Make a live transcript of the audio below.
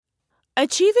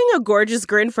Achieving a gorgeous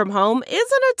grin from home isn't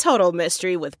a total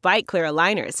mystery with Byte Clear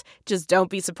aligners. Just don't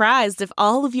be surprised if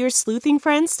all of your sleuthing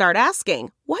friends start asking,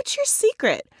 "What's your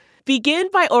secret?" Begin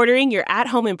by ordering your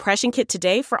at-home impression kit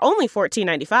today for only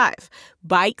 $14.95.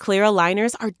 Byte Clear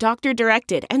aligners are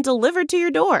doctor-directed and delivered to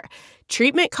your door.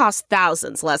 Treatment costs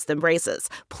thousands less than braces.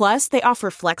 Plus, they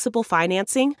offer flexible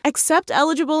financing, accept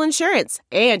eligible insurance,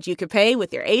 and you can pay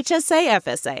with your HSA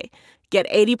FSA. Get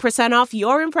 80% off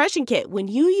your impression kit when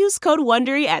you use code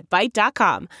WONDERY at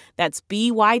Byte.com. That's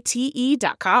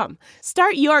BYTE.com.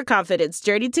 Start your confidence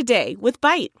journey today with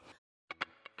Byte.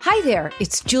 Hi there,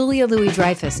 it's Julia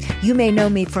Louis-Dreyfus. You may know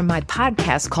me from my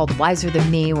podcast called Wiser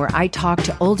Than Me, where I talk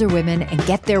to older women and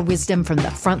get their wisdom from the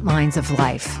front lines of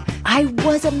life. I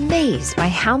was amazed by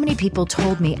how many people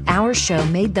told me our show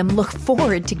made them look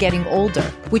forward to getting older,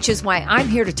 which is why I'm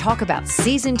here to talk about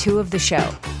season 2 of the show.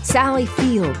 Sally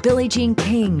Field, Billie Jean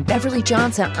King, Beverly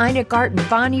Johnson, Ina Garten,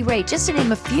 Bonnie Raitt, just to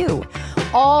name a few.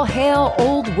 All hail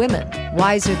old women.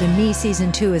 Wiser Than Me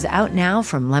season 2 is out now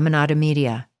from Lemonada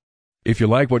Media. If you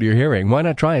like what you're hearing, why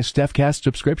not try a StephCast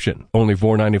subscription? Only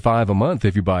 $4.95 a month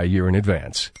if you buy a year in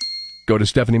advance. Go to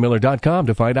StephanieMiller.com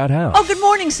to find out how. Oh, good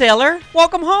morning, sailor.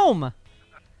 Welcome home.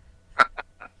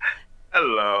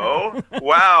 Hello.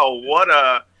 Wow, what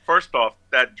a... First off,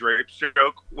 that drapes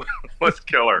joke was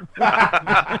killer.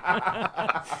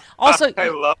 Also, I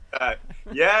love that.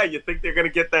 Yeah, you think they're going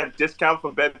to get that discount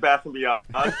from Bed Bath & Beyond?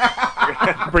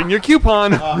 Bring your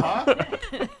coupon.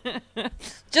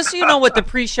 just so you know what the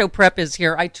pre-show prep is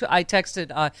here, I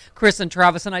texted Chris and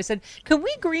Travis, and I said, "Can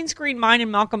we green screen mine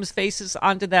and Malcolm's faces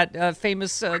onto that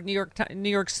famous New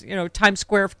York's Times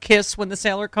Square kiss when the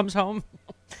sailor comes home?"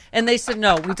 And they said,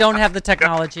 "No, we don't have the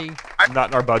technology. Not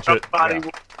in our budget." Somebody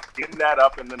will get that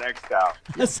up in the next hour.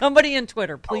 Somebody in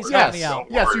Twitter, please help me out.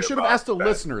 Yes, you should have asked the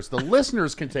listeners. The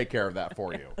listeners can take care of that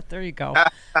for you. There you go.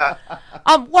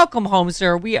 Welcome home,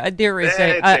 sir. There is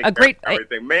a great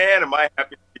everything. Man, am I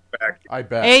happy to be back. I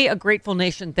bet. A grateful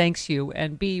nation thanks you,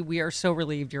 and B, we are so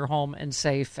relieved you're home and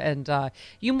safe, and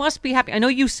you must be happy. I know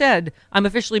you said, "I'm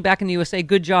officially back in the USA.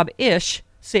 Good job-ish.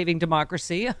 Saving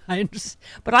democracy."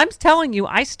 But I'm telling you,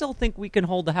 I still think we can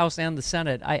hold the House and the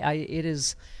Senate. It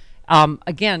is,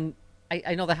 again,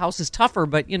 I know the House is tougher,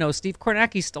 but Steve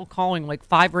Kornacki's still calling like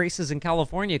 5 races in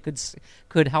California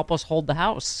could help us hold the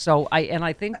House. So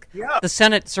I think the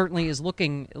Senate certainly is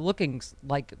looking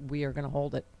like we are going to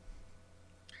hold it.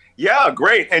 Yeah,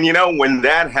 great. And when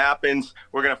that happens,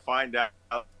 we're going to find out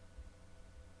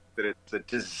that it's a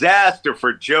disaster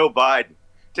for Joe Biden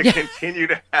to continue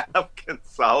to have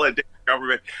consolidated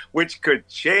government, which could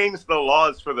change the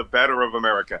laws for the better of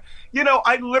America.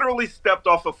 I literally stepped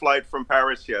off a flight from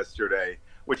Paris yesterday,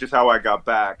 which is how I got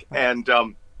back, and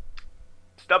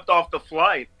stepped off the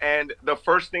flight. And the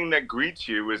first thing that greets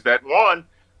you is that, one,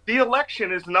 the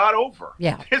election is not over.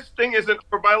 Yeah. This thing isn't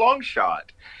over by a long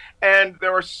shot. And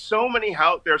there are so many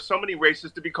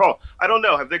races to be called. I don't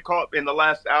know. Have they called in the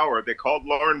last hour? Have they called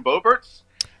Lauren Boeberts?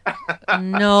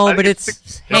 No, but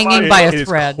it's hanging by a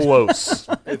thread. It's close.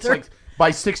 It's like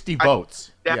by 60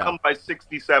 votes. Down by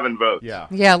 67 votes. Yeah.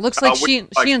 Yeah, it looks like she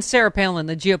and Sarah Palin,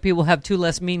 the GOP, will have 2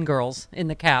 less mean girls in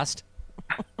the cast.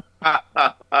 Yeah,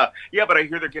 but I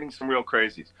hear they're getting some real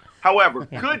crazies. However,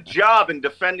 good job in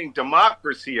defending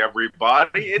democracy,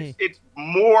 everybody. It's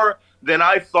more than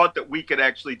I thought that we could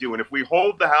actually do. And if we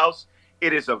hold the House,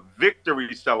 it is a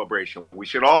victory celebration. We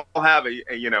should all have a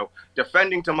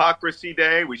defending democracy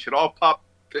day. We should all pop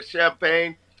the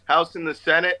champagne, House and the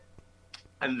Senate,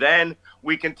 and then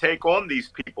we can take on these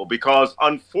people. Because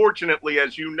unfortunately,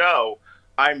 as you know,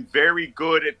 I'm very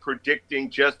good at predicting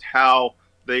just how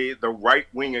the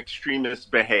right-wing extremists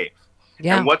behave.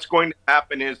 Yeah. And what's going to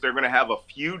happen is they're going to have a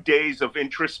few days of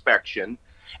introspection,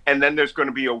 and then there's going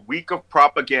to be a week of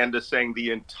propaganda saying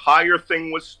the entire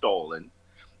thing was stolen.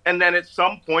 And then at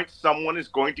some point, someone is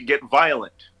going to get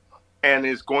violent and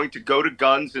is going to go to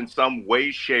guns in some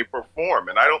way, shape, or form.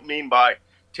 And I don't mean by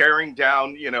tearing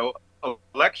down,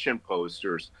 election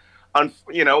posters.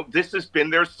 This has been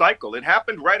their cycle. It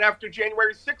happened right after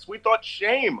January 6th. We thought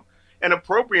shame and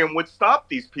opprobrium would stop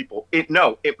these people. It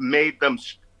made them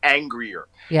angrier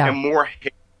and more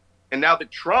hate. And now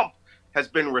that Trump has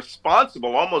been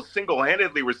responsible, almost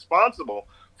single-handedly responsible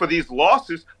for these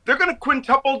losses, they're going to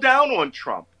quintuple down on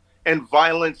Trump and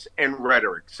violence and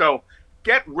rhetoric. So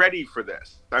get ready for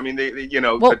this. I mean,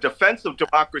 the defense of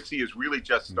democracy is really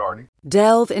just starting.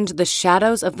 Delve into the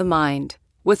shadows of the mind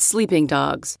with Sleeping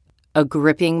Dogs, a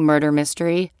gripping murder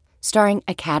mystery starring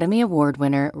Academy Award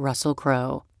winner Russell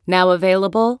Crowe. Now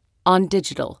available on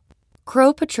digital.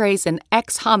 Crowe portrays an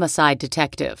ex-homicide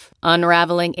detective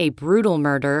unraveling a brutal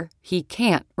murder he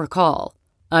can't recall.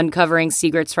 Uncovering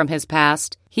secrets from his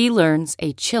past, he learns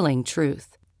a chilling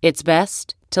truth. It's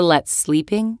best to let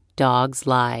sleeping dogs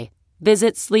lie.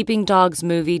 Visit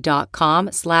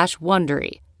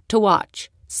sleepingdogsmovie.com/Wondery to watch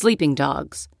Sleeping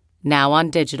Dogs, now on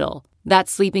digital.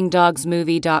 That's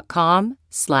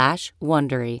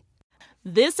sleepingdogsmovie.com/Wondery.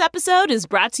 This episode is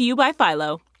brought to you by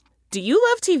Philo. Do you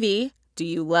love TV? Do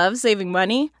you love saving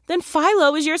money? Then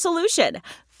Philo is your solution.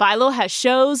 Philo has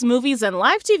shows, movies, and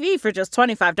live TV for just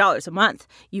 $25 a month.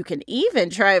 You can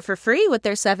even try it for free with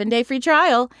their 7-day free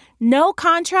trial. No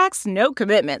contracts, no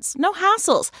commitments, no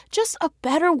hassles. Just a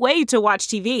better way to watch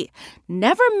TV.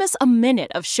 Never miss a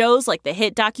minute of shows like the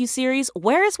hit docuseries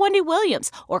Where is Wendy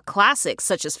Williams? Or classics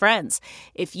such as Friends.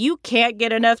 If you can't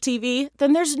get enough TV,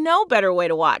 then there's no better way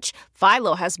to watch.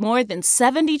 Philo has more than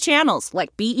 70 channels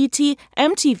like BET,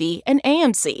 MTV, and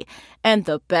AMC. And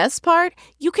the best part?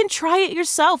 You can try it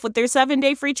yourself with their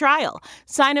 7-day free trial.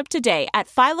 Sign up today at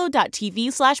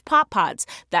philo.tv/poppods.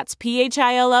 That's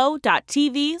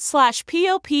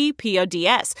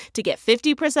philo.tv/POPPODS to get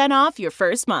 50% off your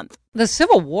first month. The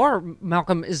Civil War,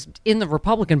 Malcolm, is in the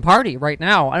Republican Party right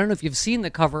now. I don't know if you've seen the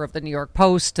cover of the New York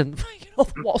Post and the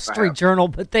Wall Street Journal,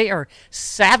 but they are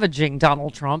savaging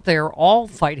Donald Trump. They are all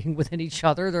fighting within each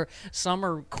other. Some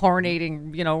are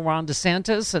coronating, Ron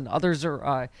DeSantis, and others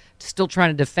are still trying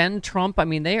to defend Trump. I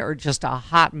mean, they are just a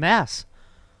hot mess.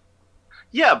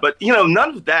 Yeah, but,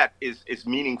 none of that is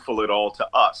meaningful at all to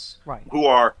us, right, who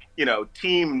are,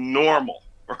 team normal,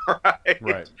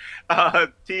 right?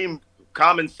 Team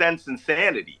common sense and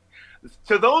sanity.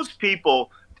 To those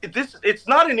people, it's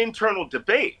not an internal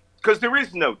debate, because there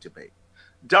is no debate.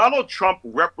 Donald Trump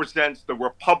represents the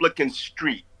Republican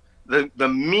street, the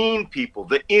mean people,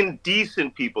 the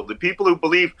indecent people, the people who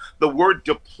believe the word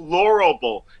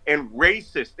deplorable and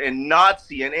racist and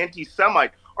Nazi and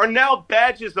anti-Semite are now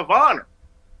badges of honor.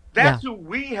 That's who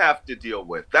we have to deal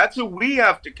with. That's who we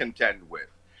have to contend with.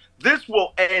 This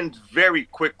will end very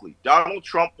quickly. Donald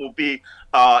Trump will be,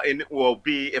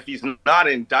 if he's not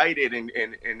indicted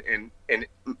and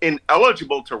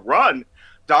ineligible to run,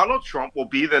 Donald Trump will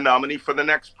be the nominee for the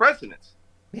next presidency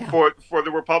for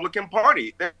the Republican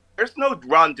Party. There's no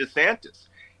Ron DeSantis.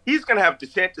 He's going to have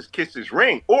DeSantis kiss his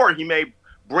ring, or he may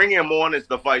bring him on as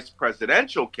the vice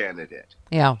presidential candidate.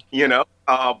 Yeah.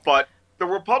 But the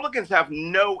Republicans have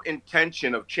no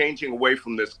intention of changing away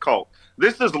from this cult.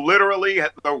 This is literally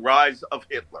the rise of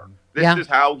Hitler. This is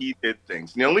how he did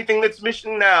things. And the only thing that's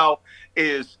missing now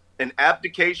is an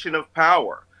abdication of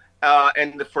power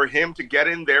and for him to get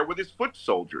in there with his foot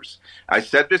soldiers. I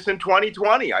said this in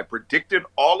 2020. I predicted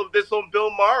all of this on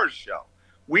Bill Maher's show.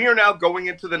 We are now going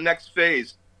into the next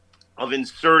phase of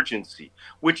insurgency,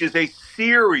 which is a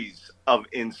series of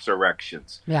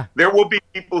insurrections. Yeah. There will be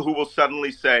people who will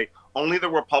suddenly say, only the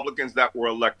Republicans that were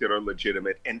elected are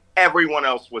legitimate, and everyone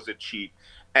else was a cheat.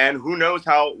 And who knows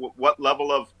what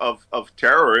level of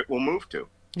terror it will move to.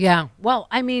 Yeah. Well,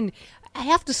 I mean, I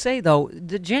have to say, though,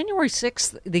 the January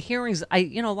 6th, the hearings,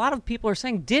 a lot of people are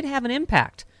saying did have an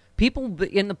impact. People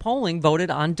in the polling voted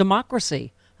on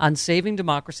democracy, on saving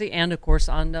democracy, and, of course,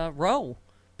 on Roe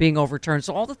being overturned.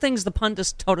 So all the things the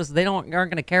pundits told us they aren't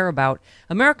going to care about,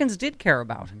 Americans did care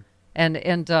about. Mm-hmm.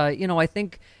 And I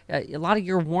think a lot of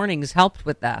your warnings helped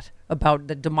with that, about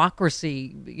the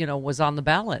democracy, was on the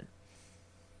ballot.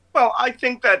 Well, I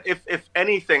think that if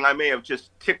anything, I may have just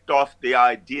ticked off the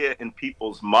idea in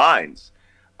people's minds,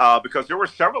 because there were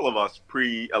several of us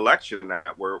pre-election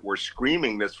that were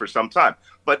screaming this for some time.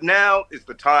 But now is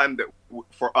the time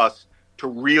for us to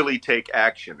really take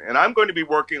action. And I'm going to be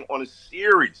working on a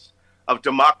series of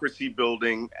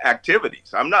democracy-building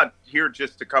activities. I'm not here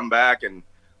just to come back and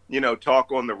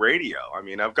talk on the radio. I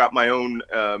mean, I've got my own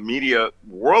media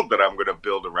world that I'm going to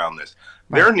build around this.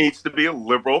 Right. There needs to be a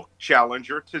liberal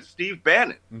challenger to Steve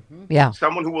Bannon. Mm-hmm. Yeah.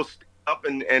 Someone who will stand up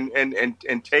and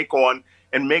take on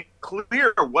and make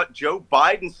clear what Joe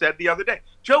Biden said the other day.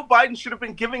 Joe Biden should have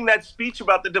been giving that speech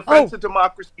about the defense of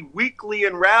democracy weekly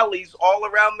in rallies all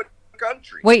around the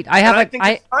country. Wait, I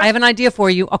have an idea for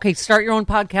you. Okay, start your own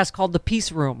podcast called The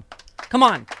Peace Room. Come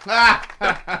on.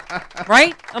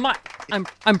 Right?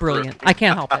 I'm brilliant. I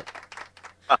can't help it.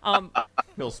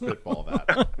 He'll spitball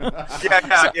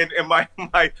that. And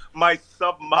my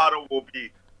sub motto will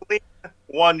be clean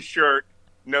one shirt,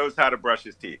 knows how to brush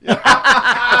his teeth. That's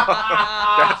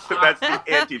the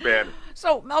anti-Bannon.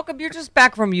 So, Malcolm, you're just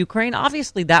back from Ukraine.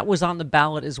 Obviously, that was on the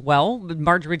ballot as well.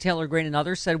 Marjorie Taylor Greene and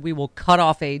others said we will cut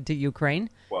off aid to Ukraine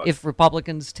if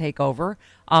Republicans take over.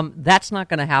 That's not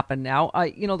going to happen now.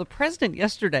 The president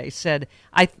yesterday said,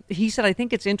 I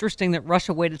think it's interesting that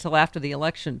Russia waited till after the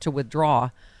election to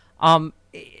withdraw.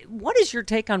 what is your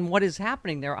take on what is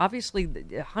happening there? Obviously,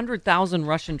 100,000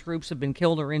 Russian troops have been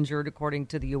killed or injured, according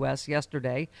to the U.S.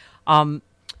 yesterday.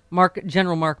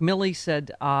 General Mark Milley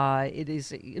said it is,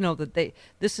 that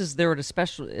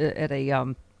they're at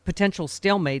a potential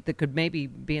stalemate that could maybe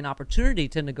be an opportunity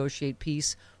to negotiate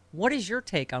peace. What is your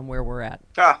take on where we're at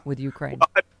with Ukraine?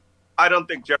 Well, I don't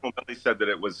think General Milley said that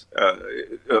it was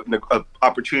an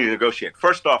opportunity to negotiate.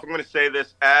 First off, I'm going to say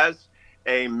this as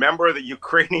a member of the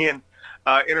Ukrainian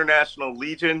International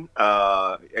Legion,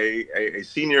 a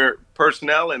senior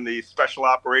personnel in the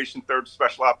 3rd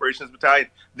Special Operations Battalion.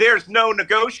 There's no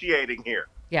negotiating here.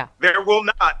 Yeah. There will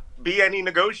not be any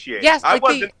negotiating. Yes,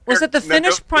 was it the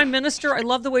Finnish prime minister? I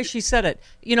love the way she said it.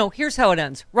 Here's how it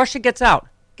ends. Russia gets out.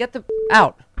 Get the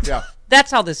out. Yeah. That's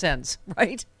how this ends,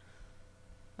 right?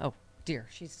 Oh, dear.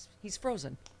 He's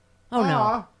frozen. Oh,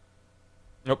 no.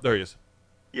 Nope, there he is.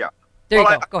 Yeah. There you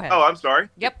go. Go ahead. Oh, I'm sorry.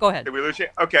 Yep, go ahead. Did we lose you?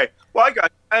 Okay. Well, I got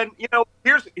it. And,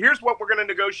 here's what we're going to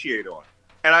negotiate on.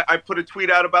 And I put a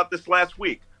tweet out about this last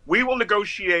week. We will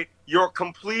negotiate your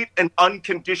complete and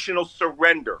unconditional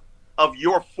surrender of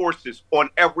your forces on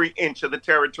every inch of the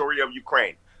territory of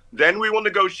Ukraine. Then we will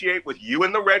negotiate with you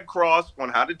and the Red Cross on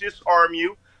how to disarm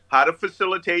you, how to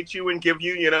facilitate you and give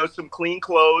you, some clean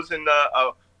clothes and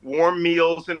warm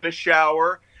meals and a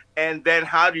shower, and then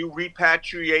how to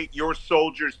repatriate your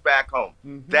soldiers back home.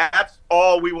 Mm-hmm. That's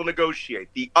all we will negotiate,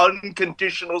 the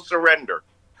unconditional surrender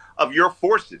of your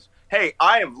forces. Hey,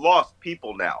 I have lost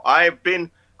people now. I have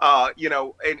been,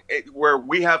 where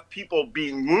we have people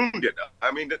being wounded.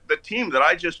 I mean, the team that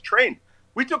I just trained,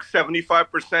 we took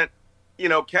 75%,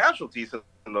 casualties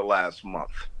in the last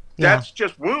month. Yeah. That's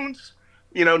just wounds.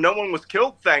 No one was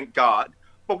killed, thank God.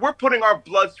 But we're putting our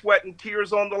blood, sweat, and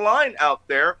tears on the line out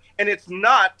there, and it's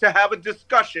not to have a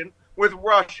discussion with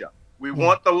Russia. We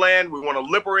want the land. We want to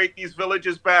liberate these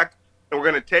villages back, and we're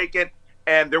going to take it,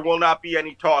 and there will not be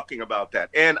any talking about that.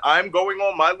 And I'm going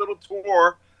on my little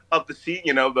tour of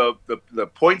the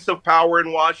points of power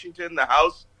in Washington, the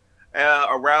House,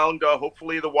 around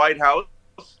hopefully the White House,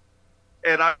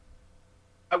 and I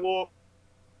will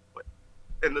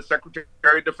in the Secretary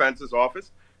of Defense's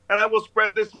office, and I will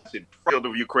spread this message field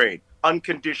of Ukraine: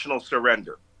 unconditional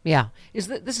surrender. Yeah, this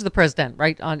is the president,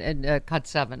 right? On cut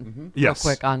 7. Mm-hmm. Real Yes.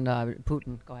 quick on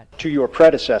Putin. Go ahead. To your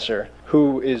predecessor,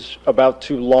 who is about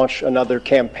to launch another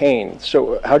campaign.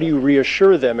 So, how do you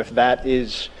reassure them if that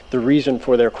is the reason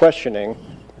for their questioning,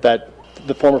 that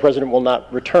the former president will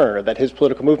not return, or that his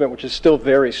political movement, which is still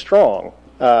very strong,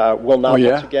 will not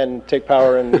once again take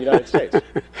power in the United States?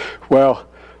 Well,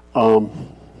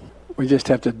 we just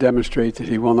have to demonstrate that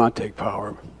he will not take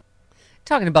power.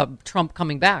 Talking about Trump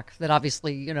coming back, that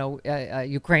obviously,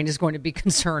 Ukraine is going to be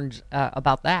concerned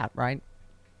about that, right?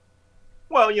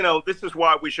 Well, this is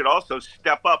why we should also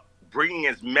step up, bringing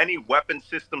as many weapon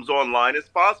systems online as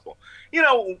possible.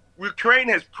 Ukraine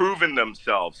has proven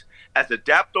themselves as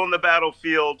adept on the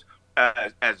battlefield,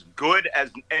 as good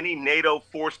as any NATO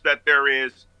force that there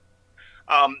is.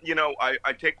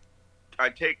 I take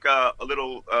a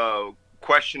little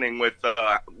questioning with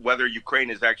whether Ukraine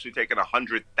has actually taken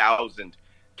 100,000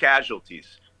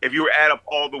 casualties. If you add up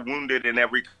all the wounded in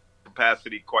every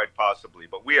capacity, quite possibly.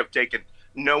 But we have taken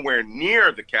nowhere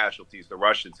near the casualties the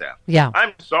Russians have. Yeah.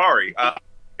 I'm sorry.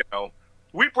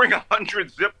 We bring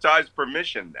 100 zip ties per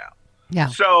mission now. Yeah.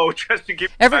 So just to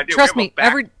give you an idea, trust me,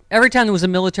 every time there was a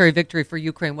military victory for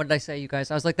Ukraine, what did I say, you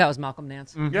guys? I was like, that was Malcolm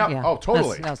Nance. Mm-hmm. Yeah. Oh,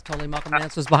 totally. That was totally Malcolm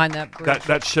Nance was behind that bridge.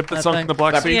 That ship that sunk in the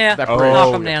Black Sea? Yeah. That bridge.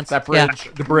 Malcolm Nance. That bridge.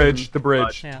 Yeah. The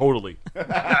bridge. Yeah. Totally.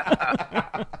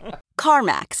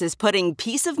 CarMax is putting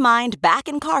peace of mind back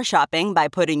in car shopping by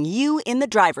putting you in the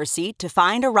driver's seat to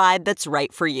find a ride that's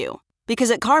right for you. Because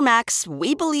at CarMax,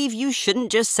 we believe you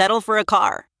shouldn't just settle for a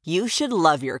car. You should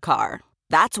love your car.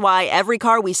 That's why every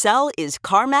car we sell is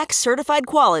CarMax certified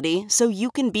quality, so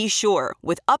you can be sure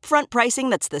with upfront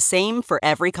pricing that's the same for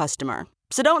every customer.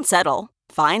 So don't settle.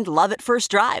 Find love at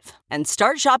first drive and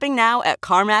start shopping now at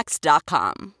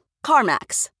CarMax.com.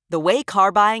 CarMax, the way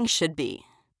car buying should be.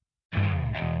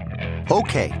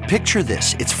 Okay, picture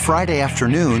this. It's Friday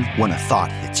afternoon when a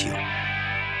thought hits you.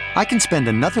 I can spend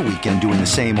another weekend doing the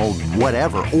same old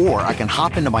whatever, or I can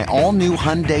hop into my all-new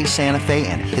Hyundai Santa Fe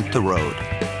and hit the road.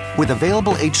 With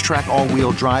available H-Track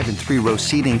all-wheel drive and 3-row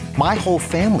seating, my whole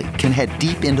family can head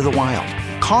deep into the wild.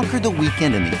 Conquer the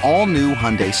weekend in the all-new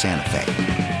Hyundai Santa Fe.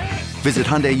 Visit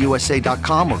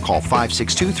HyundaiUSA.com or call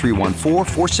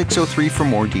 562-314-4603 for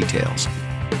more details.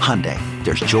 Hyundai,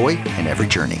 there's joy in every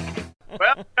journey.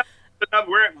 Well,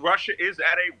 Russia is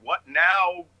at a what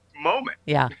now moment.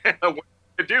 Yeah. What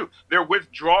to do? They're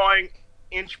withdrawing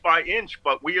inch by inch,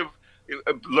 but we have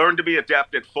learned to be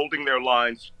adept at folding their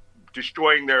lines,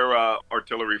 destroying their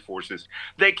artillery forces.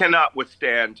 They cannot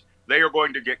withstand. They are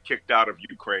going to get kicked out of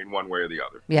Ukraine one way or the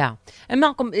other. Yeah. And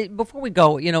Malcolm, before we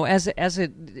go, as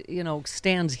it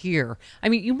stands here, I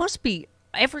mean, you must be,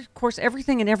 of course,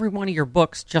 everything in every one of your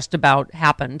books just about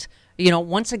happened.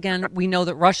 Once again, we know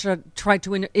that Russia tried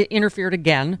to interfere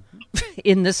again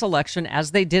in this election,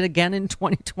 as they did again in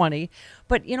 2020.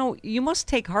 But, you must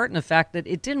take heart in the fact that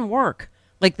it didn't work.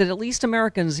 Like that at least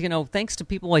Americans, thanks to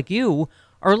people like you,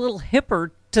 are a little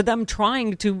hipper to them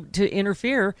trying to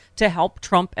interfere to help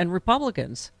Trump and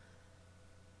Republicans.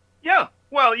 Yeah,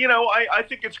 well, I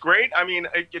think it's great. I mean,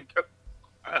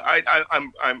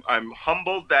 I'm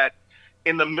humbled that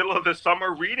in the middle of the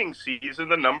summer reading season,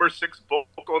 the number 6 book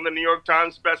on the New York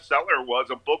Times bestseller was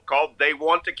a book called "They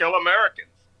Want to Kill Americans."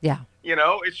 Yeah,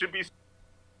 it should be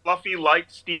fluffy like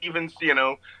Stevens,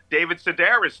 David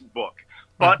Sedaris' book.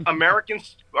 But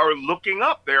Americans are looking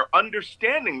up. They're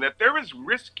understanding that there is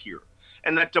risk here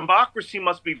and that democracy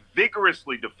must be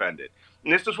vigorously defended.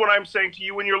 And this is what I'm saying to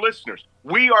you and your listeners.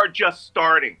 We are just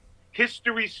starting.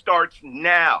 History starts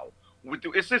now.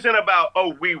 This isn't about,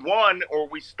 we won or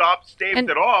we staved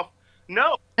it off.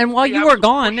 No. And while you were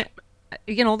gone,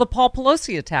 the Paul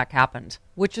Pelosi attack happened,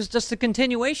 which is just a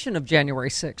continuation of January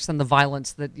 6th and the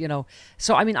violence that,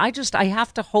 So, I mean, I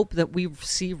have to hope that we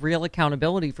see real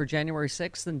accountability for January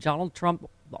 6th and Donald Trump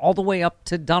all the way up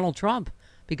to Donald Trump,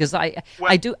 because I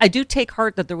do take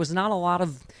heart that there was not a lot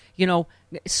of,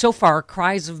 so far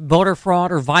cries of voter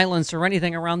fraud or violence or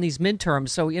anything around these midterms.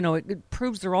 So, it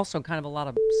proves there are also kind of a lot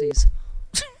of C's.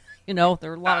 There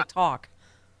are a lot of talk.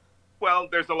 Well,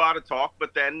 there's a lot of talk,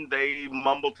 but then they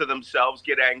mumble to themselves,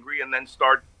 get angry, and then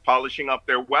start polishing up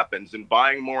their weapons and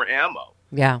buying more ammo.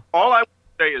 Yeah. All I want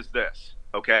to say is this,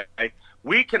 okay?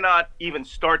 We cannot even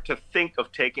start to think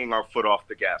of taking our foot off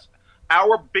the gas.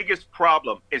 Our biggest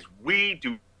problem is we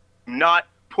do not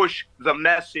push the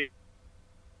message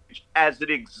as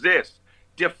it exists.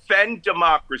 Defend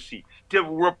democracy. The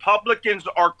Republicans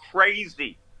are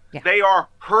crazy. Yeah. They are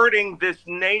hurting this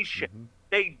nation. Mm-hmm.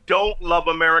 They don't love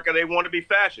America. They want to be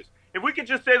fascist. If we could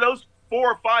just say those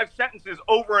 4 or 5 sentences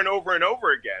over and over and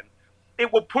over again,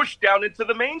 it will push down into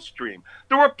the mainstream.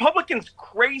 The Republicans'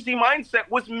 crazy mindset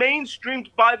was mainstreamed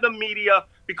by the media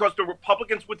because the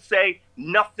Republicans would say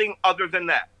nothing other than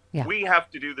that. Yeah. We have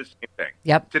to do the same thing.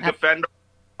 Yep. To defend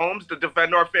our homes, to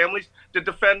defend our families, to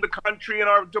defend the country and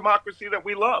our democracy that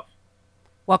we love.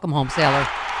 Welcome home, Sailor.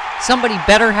 Somebody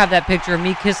better have that picture of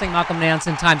me kissing Malcolm Nance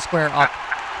in Times Square up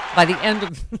by the end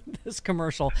of this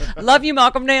commercial. Love you,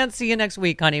 Malcolm Nance. See you next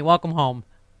week, honey. Welcome home.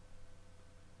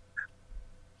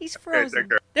 He's frozen.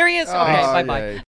 There he is. Okay, bye-bye.